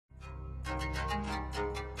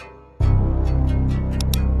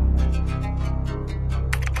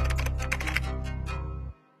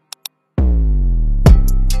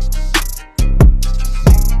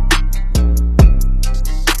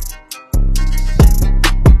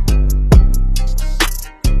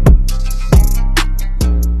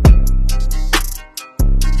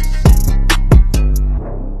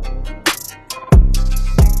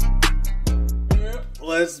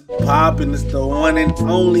What's poppin'? It's the one and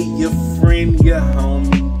only, your friend, your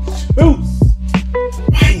homie,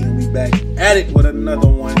 Bam, we back at it with another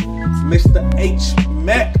one. Mr. H.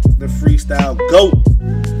 Mack, the freestyle GOAT.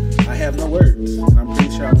 I have no words, and I'm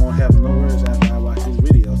pretty sure I won't have no words after I watch this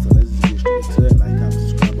video. So let's just get straight to it. Like, comment,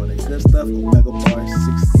 subscribe, all that good stuff. Omegle bar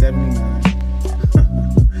 679.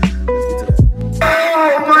 Let's get to it.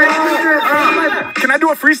 Oh my goodness! Can I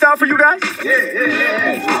do a freestyle for you guys?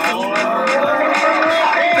 Yeah.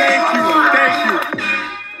 Thank you.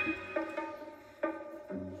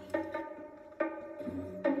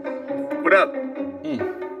 What up?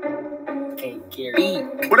 Hey, Gary.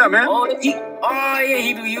 What up, man? Oh, yeah,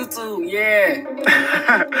 he do YouTube, yeah.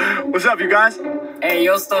 What's up, you guys? Hey,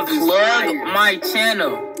 your stuff is plug my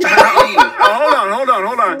channel.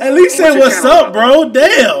 Hold on. At least say what's up, bro.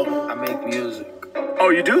 Damn. I make music. Oh,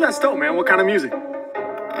 you do? That's dope, man. What kind of music?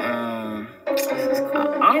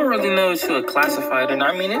 I don't really know if you classify it.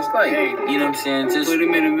 I mean, it's like, you know what I'm saying? Just put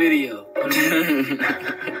him in a video.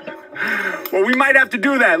 Well, we might have to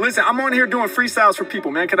do that. Listen, I'm on here doing freestyles for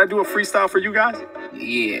people, man. Can I do a freestyle for you guys?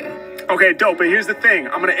 Yeah. Okay, dope. But here's the thing.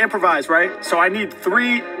 I'm going to improvise, right? So I need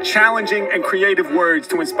 3 challenging and creative words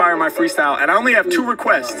to inspire my freestyle. And I only have 2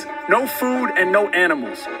 requests. No food and no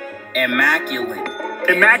animals. Immaculate.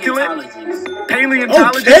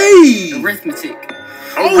 Paleontologist. Okay. Arithmetic.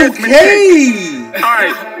 Okay. All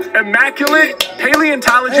right. Immaculate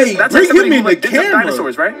paleontologist. Hey, that's like somebody who like digs up camera.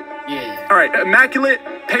 dinosaurs, right? Yeah. All right. Immaculate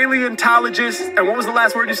paleontologist. And what was the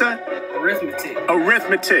last word you said?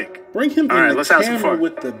 Arithmetic. Bring him All in right, the let's have some camera fun.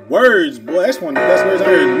 with the words, boy. That's one of the best words I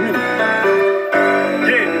heard in a minute.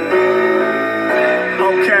 Yeah.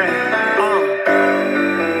 Okay.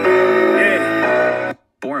 Yeah.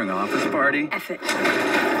 Boring office party. I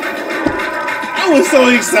was so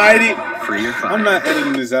excited. Free your fire. I'm not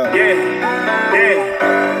editing this out. Yeah.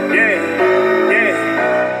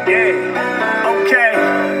 Okay.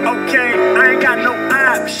 I ain't got no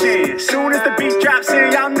option. Soon as the beat drops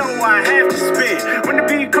in, y'all know I have to spit. When the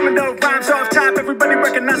beat coming up, rhymes off top, everybody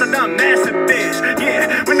recognize I done mastered this.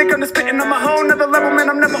 Yeah. When they come to spitting, I'm a whole nother level, man.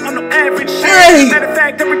 I'm never on no average shit. Hey. Matter of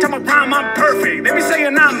fact, every time I rhyme, I'm perfect. They be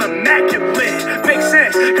saying I'm immaculate. Makes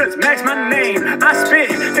sense, cause Mack's my name. I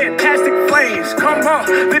spit fantastic flames. Come off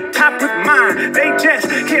the top with mine. They just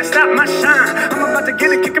can't stop my shine. I'm about to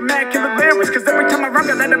get it, kick immaculate lyrics. Cause every time I rhyme,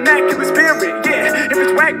 got that immaculate spirit. Yeah, if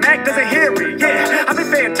it's whack, Mack doesn't hear it. Yeah, I've been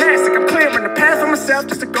fantastic. I'm clearing the path for myself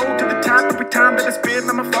just to go to the top. Every time that I spit,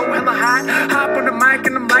 I'm a flow hella high. Hop on the mic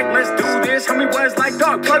and I'm like, let's do this. Homie was like,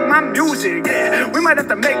 dog, plug my music. Yeah, we might have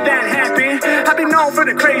to make that happen. I be known for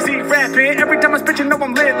the crazy rapping. Every time I spit, you know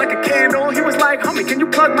I'm lit like a candle. He was like, homie, can you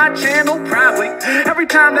plug my channel? Probably. Every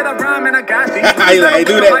time that I rhyme and I got these. Hey,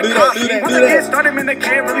 do that. Once I get started, man, they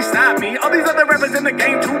can't really stop me. All these other rappers in the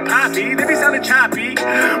game too poppy. They be sounding choppy.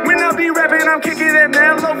 When I be rapping, I'm kicking that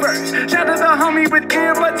mellow verse. Shout to the homie with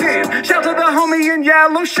earbuds in. Shout to the homie in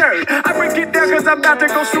yellow shirt. I break it down cause I'm about to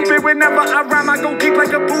go stupid. Whenever I rhyme, I go deep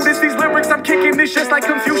like a Buddhist. These lyrics I'm kicking, this just like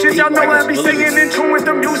Confucius. Y'all know I be singing in tune with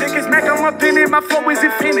the music. It's Mack, I'm up in it. My flow is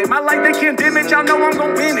infinite. My life, they can't dim it. Y'all know I'm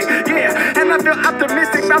gon' win it. Yeah, and I feel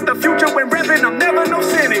optimistic about the future. When rapping, I'm never no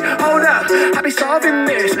cynic. Hold up, I be solving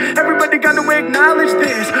this. Everybody got to acknowledge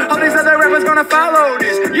this. All these other rappers gonna follow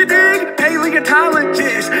this. You dig?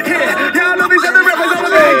 Paleontologist. Yeah, y'all know these other rappers all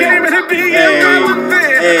in the game and it be irrelevant.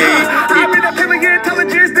 I be the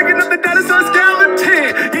paleontologist digging up the dinosaur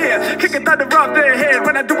skeleton. Yeah, kicking thunder off their head.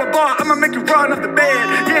 When I do a bar, I'ma make you run off the bed.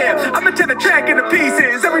 Yeah, I'ma tear the track into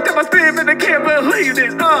pieces. Every time I spin, man, I can't believe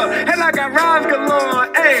this. And I got rhymes galore.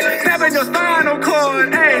 Ayy, snapping your spinal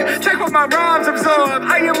cord. Ayy, check what my rhymes absorb.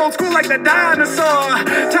 I am old school like the dinosaur.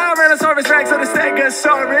 Tyrannosaurus Rex or the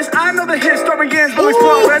Stegosaurus. I know the historians will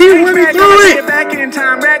explore it. Get back in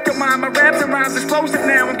time, rack your mind. My raps and rhymes explosive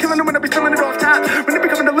now. I'm killing them when I be spilling it off top. When it be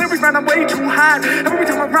coming to lyrics, man, I'm way too hot. Every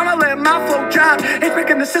time I rhyme, I let my flow drop. It's back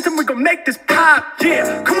in the system, we gon' make this pop.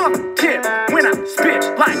 Yeah, come on, tip. When I spit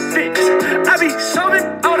like this, I be solving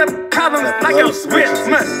all the problems like a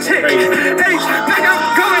arithmetic. Hey, like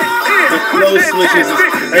I'm going in with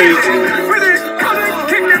fantastic. When it comes to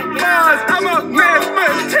kicking bars, I'm a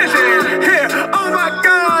mathematician. Yeah, oh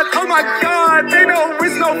my God, they know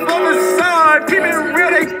it's no facade. Keep it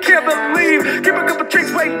real, they can't believe. Keep a couple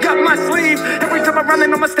tricks way up my sleeve. I'm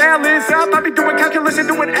running on my style is up. I be doing calculus and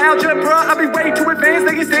doing algebra. I be way too advanced,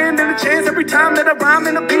 they ain't standing a chance. Every time that I rhyme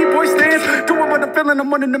in a B-boy stance, doing what I'm feeling,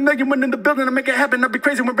 I'm one in a million, one in the building, I make it happen. I be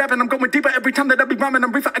crazy when rapping, I'm going deeper. Every time that I be rhyming,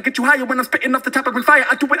 I'm reefer. I get you higher when I'm spitting off the top of the fire.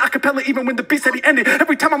 I do it acapella even when the beat said he ended.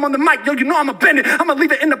 Every time I'm on the mic, yo, you know I'ma bend it. I'ma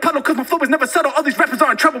leave it in the puddle cause my flow is never subtle. All these rappers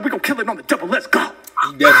are in trouble, we gon' kill it on the double, let's go.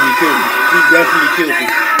 He definitely killed it. He definitely killed it.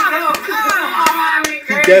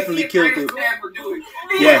 He definitely killed it.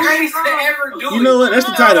 Yes. You know what? That's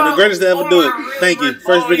the title. The greatest to ever do it. Thank you.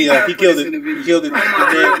 First video. He killed it. He killed it. He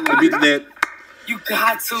beat the dead. You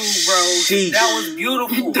got to, bro. Sheesh. That was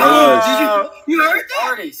beautiful. You heard that?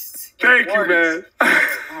 Artist. Thank you, man.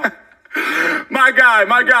 My guy.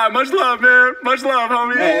 Much love, man. Much love,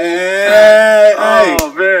 homie. Hey.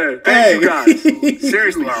 Oh, man. Thank you, guys.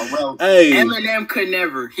 Seriously. Bro. Hey. Eminem could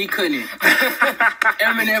never. He couldn't.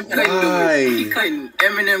 Eminem couldn't do it. He couldn't.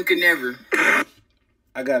 Eminem could never.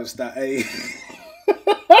 I gotta stop. Hey.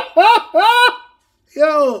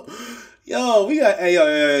 Yo, we got, hey,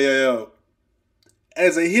 yo.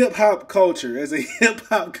 As a hip hop culture, as a hip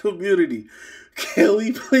hop community, can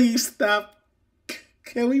we please stop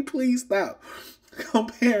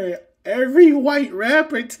comparing every white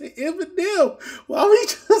rapper to Eminem? Why we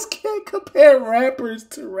just can't compare rappers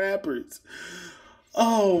to rappers?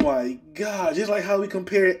 Oh my God. Just like how we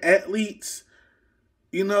compare athletes,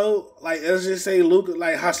 you know, like let's just say Luka,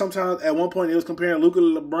 like how sometimes at one point it was comparing Luka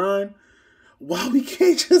to LeBron. Why we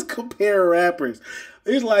can't just compare rappers?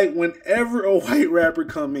 It's like whenever a white rapper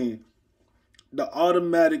come in, the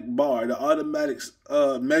automatic bar, the automatic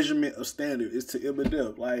measurement of standard is to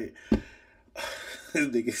Eminem. Like, this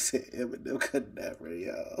nigga said Eminem could never,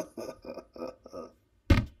 yo.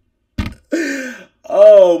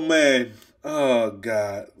 Oh, man. Oh,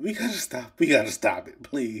 God. We gotta stop. We gotta stop it,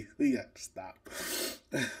 please. We gotta stop.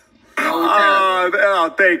 Oh,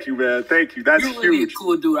 thank you, man. Thank you. That's You're really huge. a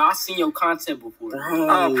cool dude. I've seen your content before.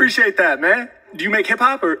 Appreciate that, man. Do you make hip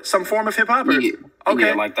hop or some form of hip hop? Yeah. Okay.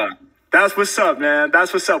 Yeah, like that. That's what's up, man.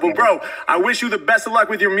 That's what's up. Well, bro, I wish you the best of luck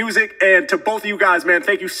with your music. And to both of you guys, man,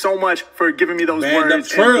 thank you so much for giving me those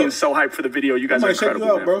words and being so hyped for the video. You guys are incredible,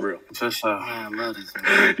 you out, man, bro. for real. Just, I love this,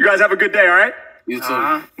 man. You guys have a good day, all right? You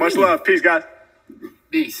too. Much love. Peace, guys.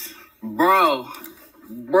 Peace. Bro,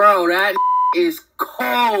 that is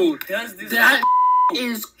cold. That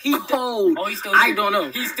is cold. Oh, he's still here. I don't know.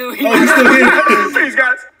 He's still here. Oh, he's still here. Peace,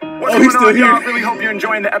 guys. What's going on, y'all? I really hope you're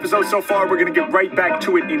enjoying the episode so far. We're going to get right back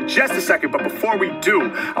to it in just a second. But before we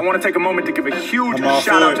do, I want to take a moment to give a huge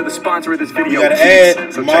shout out to the sponsor of this video. You gotta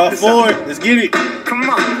add. So I'm all for it. Let's get it. Come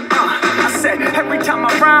on. I said, every time I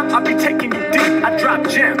rhyme, I'll be taking you deep. I drop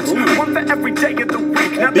gems. One for every day of the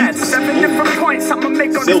week. Now that's 7 different points I'ma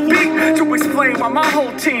make on this beat to explain why my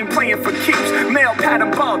whole team playing for keeps. Male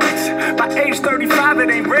pattern baldness. By age 35, it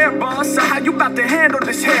ain't rare, boss. So how you about to handle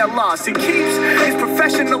this hair loss? And keeps is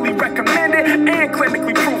professionally recommended and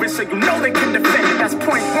clinically proven, so you know they can defend it. That's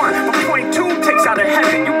point 1. But point 2 takes out of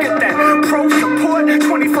heaven. You get that pro support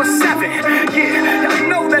 24/7. Yeah, y'all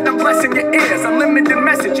know that I'm blessing your ears. Unlimited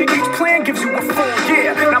messaging. Each plan gives you a full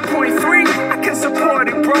year. Now point 3, I can support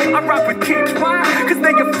it, bro. I rock with keeps. Why? Cause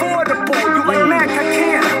they affordable. You like Mack, I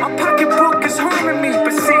can't. My pocketbook is harming me,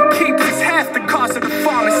 but see, keeps is half the cost of the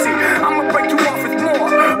pharmacy. I'ma break you off with more.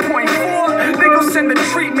 Point 4, they gon' send the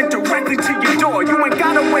treatment directly to your door. You ain't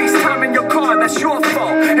gotta waste time in your car, that's your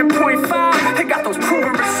fault. And point 5, they got those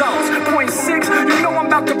proven results. Point 6, you know I'm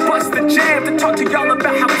about to bust the jam to talk to y'all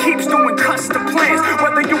about how keeps doing custom plans.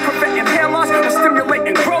 Whether you preventing hair loss or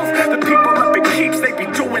stimulating growth, the people up at keeps, they be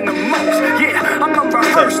doing the most. Yeah, I'm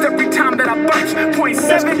unrehearsed every time that I burst. Point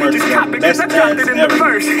 7, just cop it cause I dropped it in the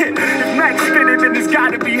verse. If Mack spin it, then it's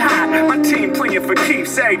gotta be hot. My team playing for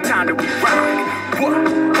keeps every time that we rock. What?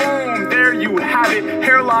 Boom, there you have it.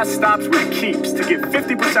 Hair loss stops with Keeps. To get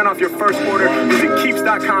 50% off your first order, visit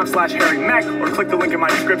keeps.com/HarryMack or click the link in my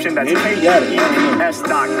description. That's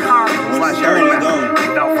keeps.com/HarryMack.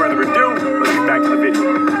 Without further ado, let's get back to the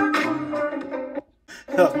video.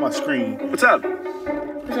 Off my screen. What's up?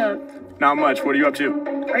 What's up? Not much. What are you up to?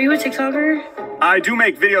 Are you a TikToker? I do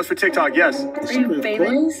make videos for TikTok, yes. Are you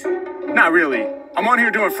famous? Not really. I'm on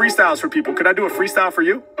here doing freestyles for people. Could I do a freestyle for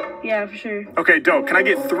you? Yeah, for sure. Okay, dope. Can I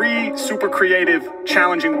get 3 super creative,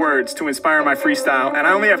 challenging words to inspire my freestyle? And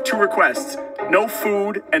I only have 2 requests. No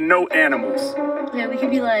food and no animals. Yeah, we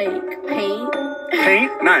could be like paint.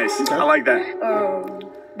 Paint? Nice. I like that.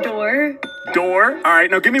 Door. Door. All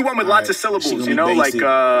right, now give me one with lots of syllables, you know, like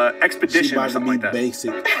expedition or something like that.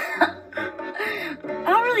 Basic. I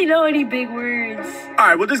don't really know any big words. All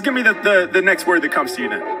right, well, just give me the next word that comes to you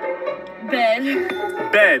then. Bed.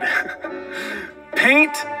 Bed.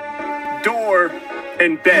 Paint, door,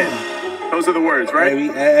 and bed. Those are the words, right? Baby,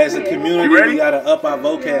 as a community, You ready? we gotta up our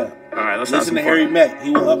vocab. All right, let's Listen to have some Harry fun. Mack.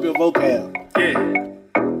 He will up your vocab.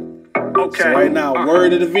 Yeah. Okay. So right now,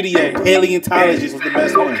 word of the video, paleontologist was the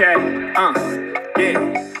best one. Okay.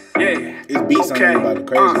 Yeah. It's beats on everybody,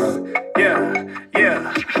 crazy.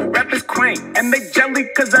 Yeah. Rap is quaint, and they jelly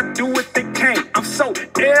cause I do what they can't. I'm so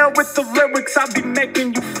ill with the lyrics, I be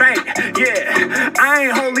making you faint. Yeah, I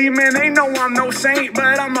ain't holy, man, they know I'm no saint.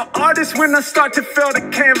 But I'm an artist when I start to fill the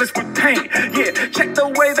canvas with paint. Yeah, check the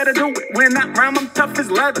way that I do it. When I rhyme, I'm tough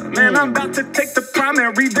as leather. Man, I'm about to take the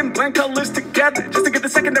primary, then blend colors together. Just to get the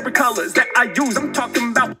secondary colors that I use, I'm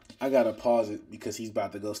talking about. I gotta pause it because he's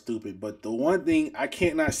about to go stupid. But the one thing, I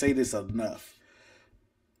can't not say this enough.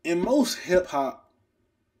 In most hip-hop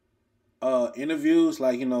interviews,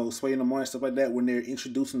 like, you know, Sway in the Morning, stuff like that, when they're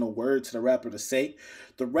introducing a word to the rapper to say,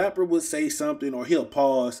 the rapper would say something, or he'll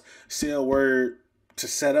pause, say a word to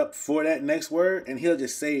set up for that next word, and he'll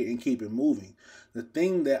just say it and keep it moving. The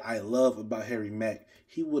thing that I love about Harry Mack,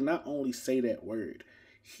 he will not only say that word,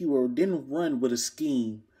 he will then run with a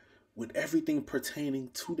scheme with everything pertaining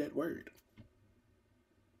to that word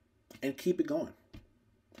and keep it going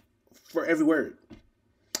for every word.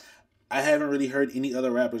 I haven't really heard any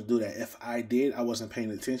other rappers do that. If I did, I wasn't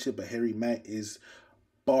paying attention, but Harry Mack is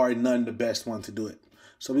bar none the best one to do it.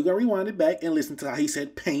 So we're going to rewind it back and listen to how he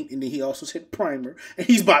said paint, and then he also said primer, and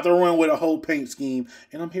he's about to run with a whole paint scheme,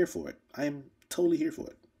 and I'm here for it. I am totally here for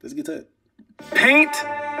it. Let's get to it. Paint,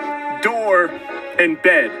 door, and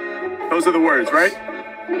bed. Those are the words, right?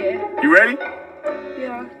 Yeah. You ready?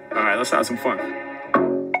 Yeah. All right, let's have some fun.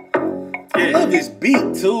 I love this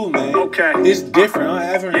beat too, man. Okay. It's different. I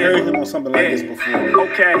haven't heard him on something like this before.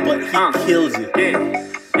 Okay. But he kills it.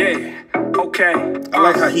 Yeah. Okay. I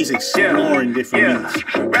like how he's exploring different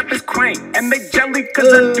beats. Rap is quaint, and they jelly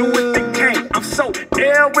cause I do what they can't. I'm so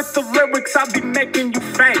ill with the lyrics, I be making you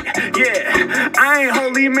faint. Yeah, I ain't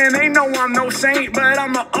holy, man, they know I'm no saint. But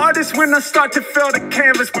I'm an artist when I start to fill the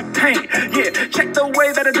canvas with paint. Yeah, check the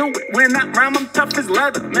way that I do it. When I rhyme, I'm tough as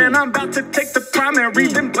leather. Man, I'm about to take the primary,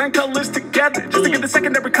 then blend colors together. Just to get the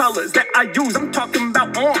secondary colors that I use. I'm talking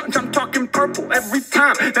about orange, I'm talking purple. Every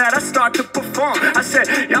time that I start to perform, I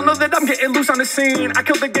said, y'all know that I'm getting loose on the scene. I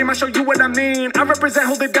kill the game, I show you what I mean. I represent,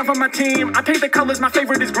 hold it down for my team. I paint the colors, my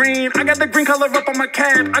favorite is green. I got the green color up on my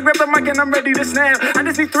cap. I grab the mic and I'm ready to snap. I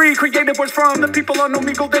just need 3 creative words from the people on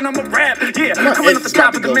Omegle, then I'm a rap. Yeah, coming off the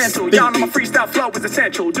top of the mantle. Y'all know my freestyle flow is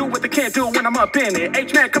essential. Do what they can't do when I'm up in it.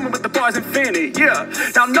 H-Mack coming with the bars infinite. Yeah,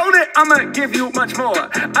 y'all know that I'ma give you much more.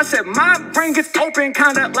 I said my brain gets open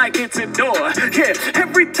kinda like it's a door. Yeah,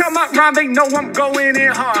 every time I rhyme they know I'm going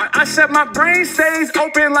in hard. I said my brain stays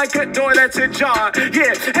open like a door that's ajar.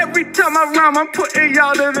 Yeah, every time I rhyme I'm putting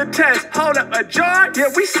y'all to the test. Hold up, a jar? Yeah,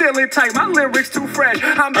 we seal it tight. My lyrics too fresh.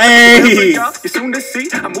 I'm Hey. y'all. You're soon to see.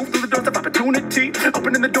 I move through the doors of opportunity.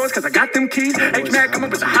 Opening the doors cause I got them keys. H-Mack coming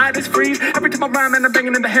with the hottest freeze. Every time I rhyme and I'm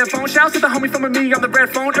banging in the headphones. Shouts to the homie filming me on the red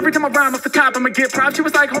phone. Every time I rhyme off the top I'ma get props. She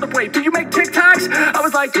was like, hold up, wait, do you make TikToks? I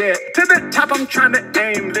was like, yeah, to the top I'm trying to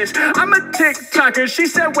aim this. I'm a TikToker. She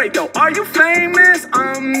said, wait though, are you famous?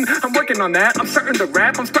 I'm working on that. I'm starting to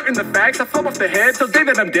rap, I'm starting the facts. I flow off the head, so day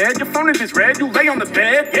that I'm dead. Your phone is just red, you lay on the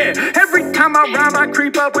bed. Yeah, every time I rhyme I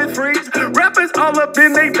creep up with freaks. Rappers all up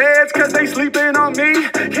in they beds cause they sleeping on me.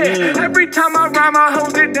 Yeah, every time I rhyme I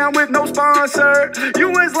hold it down with no sponsor. You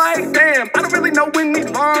was like, damn, I don't really know when these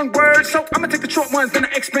long words, so I'ma take the short ones, then I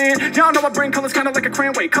expand. Y'all know I bring colors kinda like a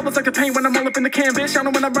crayon. Wait, colors like the paint when I'm all up in the canvas. Y'all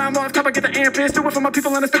know when I rhyme off top I get the ampest. Do it for my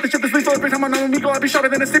people and I spit the shit that's lethal. Every time I know Omegle I be shorter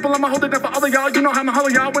than a staple. I'ma hold it down for all of y'all. You know how I'ma holler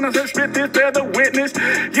y'all when I spit this, bear the witness.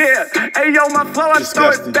 Yeah, hey yo, my flow I throw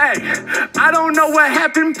it back. I don't know what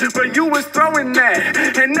happened, but you was throwing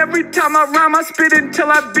that. And every time I rhyme I spit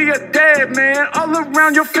until I be a dead man. All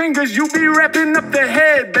around your fingers you be wrapping up the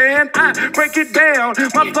headband. I break it down,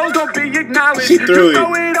 my flows don't be acknowledged. She threw You it.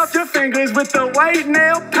 throw it off your fingers with the white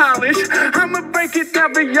nail polish. I'ma break it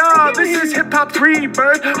down for y'all. This is hip hop's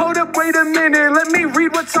rebirth. Hold up, wait a minute, let me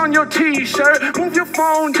read what's on your t-shirt. Move your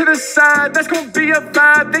phone to the side, that's gonna be a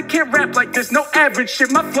vibe. They can't rap like this, no average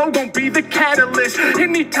shit. My flow gon' be the catalyst.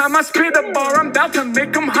 Anytime I spit a bar, I'm about to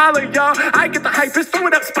make them holler, y'all. I get the hypest, throw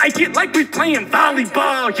it up, spike it like we playing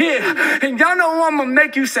volleyball, yeah. And y'all know I'ma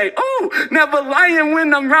make you say, ooh, never lying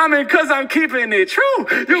when I'm rhyming cause I'm keeping it true.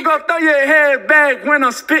 You gon' throw your head back when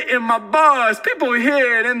I'm spitting my bars. People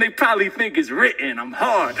hear it and they probably think it's written. I'm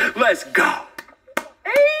hard. Let's go.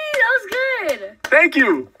 Hey, that was good. Thank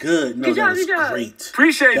you. Good. No, Good job, that was good job. great.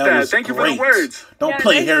 Appreciate that. was Thank you for the great. words. Don't Yeah,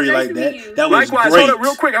 play nice- Harry nice like to that. meet you. That was Likewise, great. hold up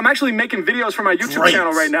real quick. I'm actually making videos for my YouTube Great.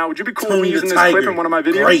 channel right now. Would you be cool with Tony me the using this Tiger. clip in one of my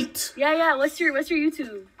videos? Great. Yeah. What's your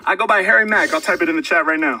YouTube? I go by Harry Mack. I'll type it in the chat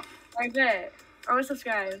right now. I bet. I will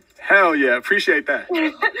subscribe. Hell yeah, appreciate that.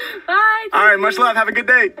 Bye. All right, much love. Have a good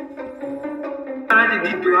day.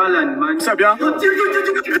 What's up, y'all? Oh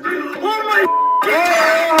my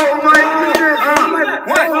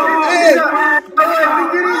What?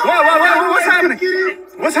 What's happening?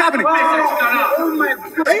 What's happening? Oh my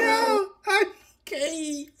god. Damn, how he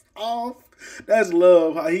came off. That's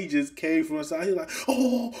love. How he just came from the side. He's like,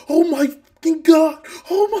 oh my fucking god.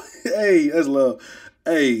 Oh my. Hey, that's love.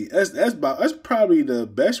 Hey, that's probably the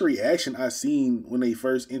best reaction I seen when they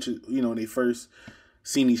first when they first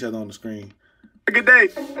seen each other on the screen. Have a good day.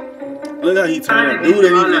 Look how he turned up. Dude ain't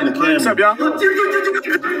even in the camera. What's up, y'all? Oh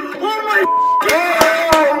my.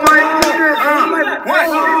 Oh my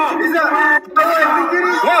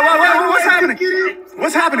goodness. What? What's happening?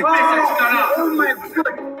 What's happening? Oh my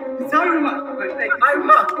god. It's Harry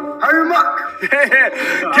Mack. Yeah.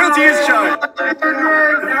 Guilty as charged.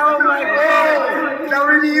 Oh my god. Is that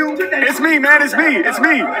really you? It's me, man. It's me.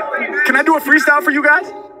 Can I do a freestyle for you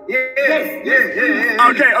guys? Yeah.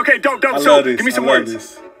 Okay, dope. I So, love this. give me some I love words.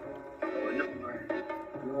 this.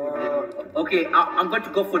 Okay, I'm going to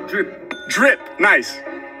go for drip. Drip, nice.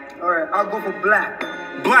 Alright, I'll go for black.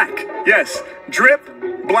 Black, yes. Drip,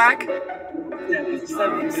 black,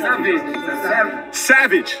 Savage.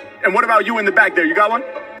 savage. And what about you in the back there? You got one?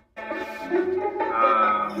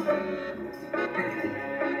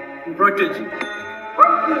 Prodigy.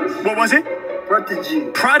 What was it?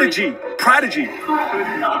 Prodigy.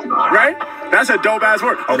 Right? That's a dope ass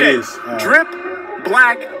word. Okay. is. Drip,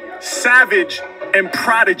 black, savage, and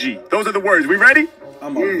prodigy. Those are the words. We ready?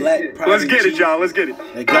 I'm a black prodigy. Let's get it, y'all. Let's get it.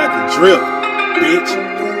 They got the drip, bitch.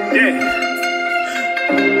 Yeah.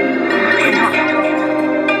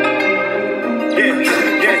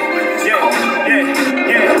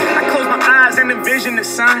 Yeah. I close my eyes and envision the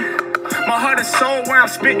sun. My heart and soul where I'm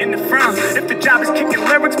spitting it from. If the job is kicking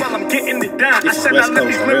lyrics while I'm getting it done, I said I let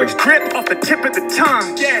these lyrics drip off the tip of the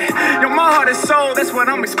tongue. Yeah, yo, my heart and soul, that's what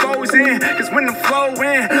I'm exposing. Cause when I'm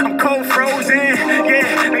flowing, I'm cold frozen.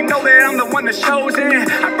 Yeah, they know that I'm the one that's chosen.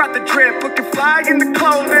 I brought the drip, looking fly in the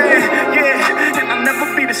clothing. Yeah, and I'll never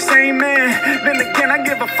be the same man. Then again, I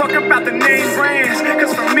give a fuck about the name brands.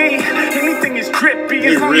 Cause for me, anything is drippy.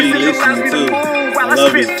 As long as it allows me to move while I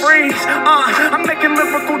spit freeze. I'm making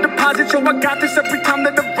lyrical deposits. Yo, I got this every time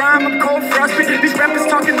that I rhyme. I'm cold frosty. These rappers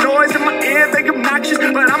talking noise in my ear, they obnoxious.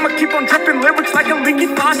 But I'ma keep on dripping lyrics like a leaky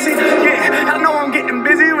faucet. Yeah, I know I'm getting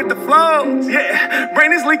busy with the flows. Yeah,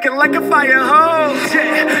 brain is leaking like a fire hose.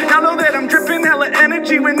 Yeah, y'all know that I'm dripping hella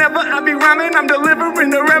energy. Whenever I be rhyming, I'm delivering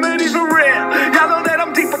the remedies for real. Y'all know that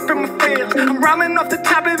I'm deep up in my feels. I'm rhyming off the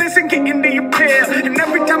top of this and getting the appeal. And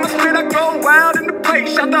every time I spit, I go wild in the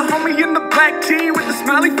place. Shout the homie in the black tee with the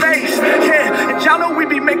smiley face. Yeah, and y'all know we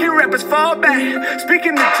be making rappers fall back.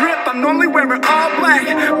 Speaking of drip, I'm normally wearing all black.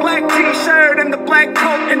 Black t-shirt and the black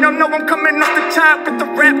coat. And y'all know I'm coming off the top with the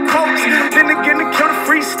rap quotes. Then again, to kill the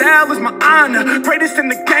freestyle is my honor. Greatest in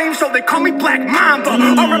the game, so they call me Black Mamba.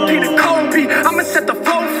 R.I.P. to Kobe, I'ma set the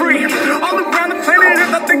flow free. All around the planet,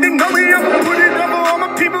 if I think they know me, I'ma put it over all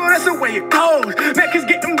my people, that's the way it goes. Mack is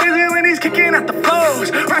getting busy when he's kicking out the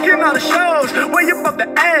flows. Rocking all the shows, way above the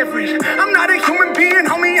average. I'm not a human being,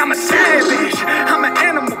 homie, I'm a savage. I'm an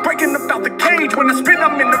animal, breaking up out the cage. When I spit,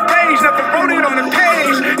 I'm in the rage, never wrote it on a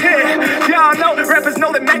page. Yeah, y'all know, rappers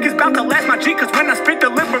know that Mack is about to last my G. Cause when I spit,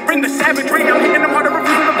 delivering the savagery, I'm hitting them harder,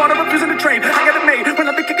 refusing the water, refusing the trade. I got it made, when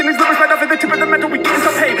I be kicking these lyrics right off at the tip of the metal, we getting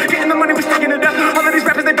so paid. Getting the money, we stacking it up. All of these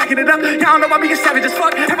rappers, they backing it up. Y'all know I be a savage as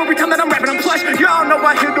fuck. Every time that I'm rapping, I'm plush. Y'all know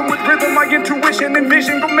I hit them with rhythm, my intuition and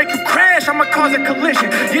vision gon' make you crash, I'ma cause a collision.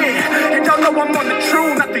 Yeah, and y'all know I'm on the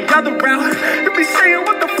true, not the other route. You be saying,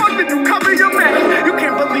 what the fuck did you cover your mouth? You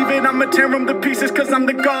can't believe it, I'ma tear them to pieces cause I'm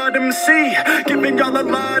the God MC. Giving y'all a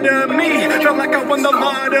lot of me, felt like I won the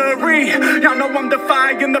lottery. Y'all know I'm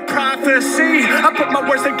defying the prophecy. I put my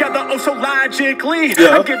words together oh so logically.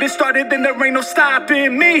 I get it started, then there ain't no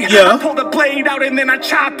stopping me. I pull the blade out and then I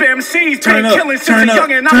chop MCs. Been killing since a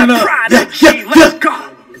young and I'm a prodigy. Let's go.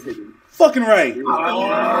 Fucking right. Fucking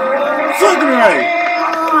right.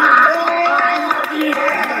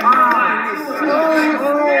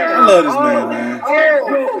 I love this man.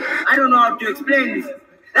 I don't know how to explain this.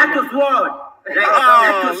 That was word.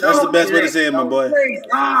 That's the best way to say it, my boy.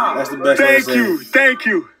 That's the best way to say it. Thank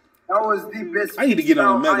you. That was the best. I need to get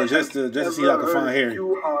on Omegle just to see how I can find Harry.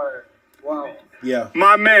 You are wow. Yeah.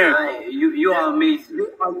 My man. You are amazing.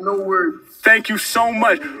 You have no words. Thank you so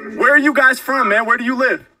much. Where are you guys from, man? Where do you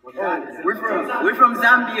live? We're from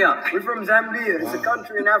Zambia. We're from Zambia. It's a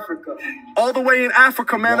country in Africa. All the way in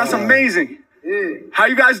Africa, man. That's amazing. Yeah. How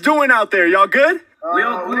you guys doing out there? Y'all good? We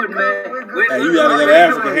all good, man. Hey, you gotta go to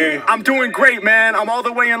Africa here. I'm doing great, man. I'm all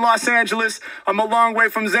the way in Los Angeles. I'm a long way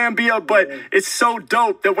from Zambia, but it's so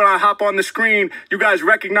dope that when I hop on the screen, you guys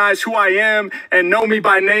recognize who I am and know me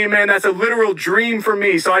by name, man. That's a literal dream for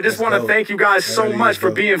me. So I just want to thank you guys so much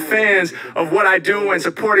for being fans of what I do and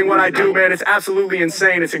supporting what I do, man. It's absolutely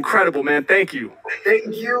insane. It's incredible, man. Thank you.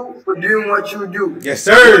 Thank you for doing what you do. Yes,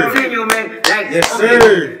 sir. Continue, man. Like, Yes, okay,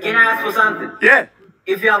 sir. can I ask for something? Yeah.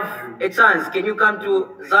 If you have a chance, can you come to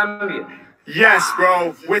Zambia? Yes,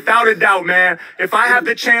 bro. Without a doubt, man. If I have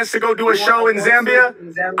the chance to go do a show in Zambia,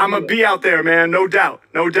 I'm going to be out there, man. No doubt.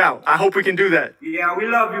 No doubt. I hope we can do that. Yeah, we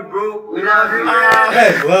love you, bro. We love you.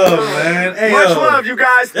 That's love, man. Hey, Much yo. love, you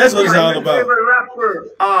guys. That's what it's all about. Favorite rapper.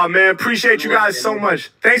 Oh, man. Appreciate you guys so much.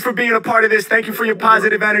 Thanks for being a part of this. Thank you for your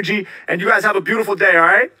positive energy. And you guys have a beautiful day, all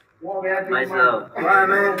right? Myself. Bye,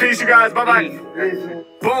 man. Peace, you guys. Bye-bye.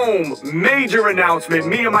 Boom. Major announcement.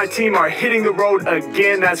 Me and my team are hitting the road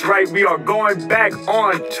again. That's right. We are going back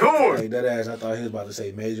on tour. Hey, that ass, I thought he was about to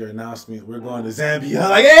say major announcement. We're going to Zambia.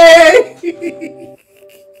 Like, hey!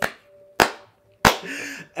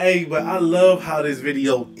 Hey, but I love how this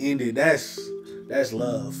video ended. That's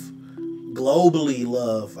love. Globally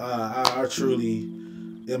love. I truly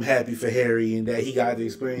am happy for Harry and that he got to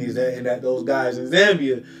experience that and that those guys in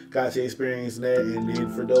Zambia got to experience that. And then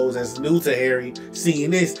for those that's new to Harry,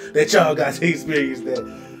 seeing this, that y'all got to experience that.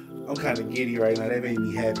 I'm kind of giddy right now. That made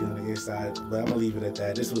me happy on the inside, but I'm gonna leave it at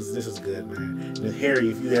that. This was good, man. And Harry,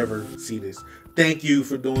 if you ever see this, thank you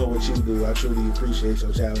for doing what you do. I truly appreciate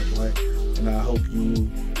your challenge, boy. And I hope you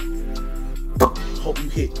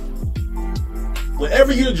hit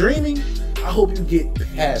whatever you're dreaming. I hope you get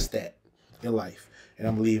past that in life. And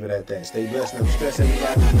I'm gonna leave it at that. Stay blessed, never stress,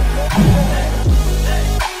 everybody.